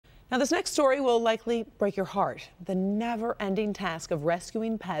Now, this next story will likely break your heart. The never-ending task of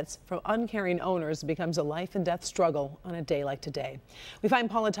rescuing pets from uncaring owners becomes a life-and-death struggle on a day like today. We find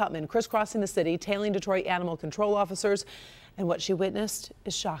Paula Tutman crisscrossing the city, tailing Detroit animal control officers, and what she witnessed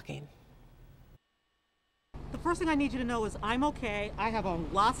is shocking. The first thing I need you to know is I'm okay. I have on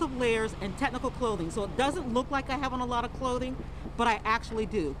lots of layers and technical clothing, so it doesn't look like I have on a lot of clothing, but I actually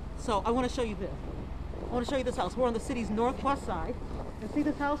do. So I want to show you this. I want to show you this house. We're on the city's northwest side. And see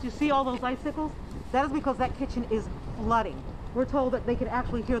this house? You see all those icicles? That is because that kitchen is flooding. We're told that they can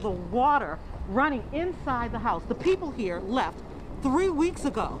actually hear the water running inside the house. The people here left 3 weeks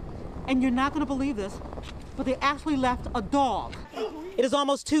ago. And you're not going to believe this, but they actually left a dog. It is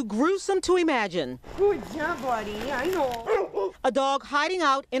almost too gruesome to imagine. Good job, buddy. I know. A dog hiding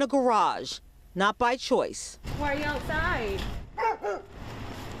out in a garage, not by choice. Why are you outside?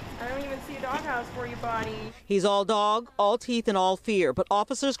 I don't even see a doghouse for you, buddy. He's all dog, all teeth, and all fear. But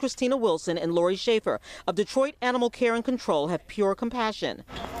officers Christina Wilson and Lori Schaefer of Detroit Animal Care and Control have pure compassion.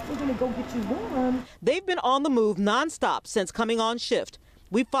 We're going to go get you warm. They've been on the move nonstop since coming on shift.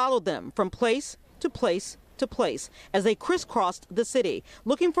 We followed them from place to place to place as they crisscrossed the city,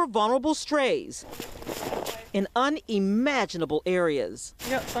 looking for vulnerable strays in unimaginable areas.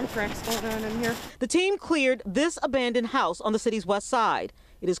 Yep, some tracks going on in here. The team cleared this abandoned house on the city's west side.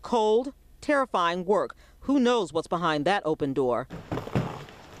 It is cold, terrifying work. Who knows what's behind that open door?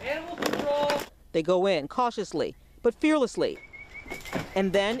 Animal control. They go in cautiously, but fearlessly.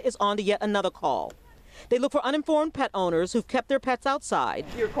 And then is on to yet another call. They look for uninformed pet owners who've kept their pets outside.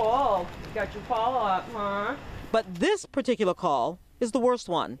 Your call. Got your call up, huh? But this particular call is the worst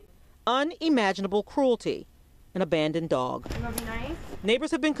one. Unimaginable cruelty. An abandoned dog. You gonna be nice?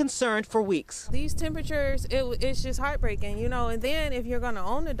 Neighbors have been concerned for weeks. These temperatures, it's just heartbreaking, you know, and then if you're going to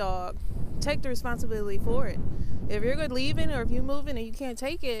own the dog, take the responsibility for it. If you're good leaving or if you're moving and you can't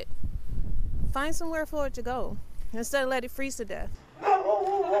take it, find somewhere for it to go instead of let it freeze to death. I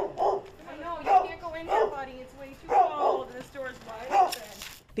know, you can't go in here, buddy. It's way too cold and this door's wide open.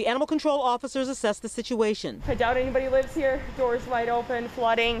 The animal control officers assess the situation. I doubt anybody lives here. Door's wide open,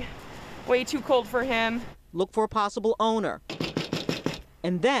 flooding. Way too cold for him. Look for a possible owner.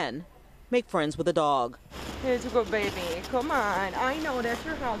 And then make friends with the dog. Here's a good baby. Come on. I know that's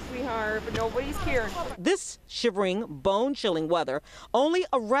your house, sweetheart, but nobody's here. This shivering, bone-chilling weather, only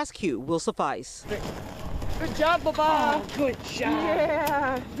a rescue will suffice. Good job, Baba. Oh, good job.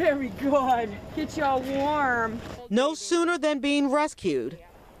 Yeah, Very good. get y'all warm. No sooner than being rescued,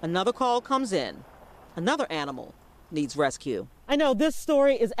 another call comes in. Another animal needs rescue. I know this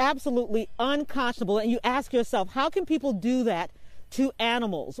story is absolutely unconscionable, and you ask yourself, how can people do that to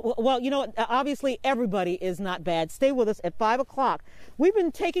animals? Well, you know, obviously everybody is not bad. Stay with us at 5 o'clock. We've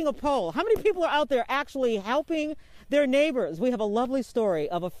been taking a poll. How many people are out there actually helping their neighbors? We have a lovely story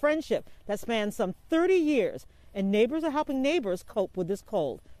of a friendship that spans some 30 years, and neighbors are helping neighbors cope with this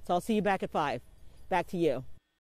cold. So I'll see you back at 5. Back to you.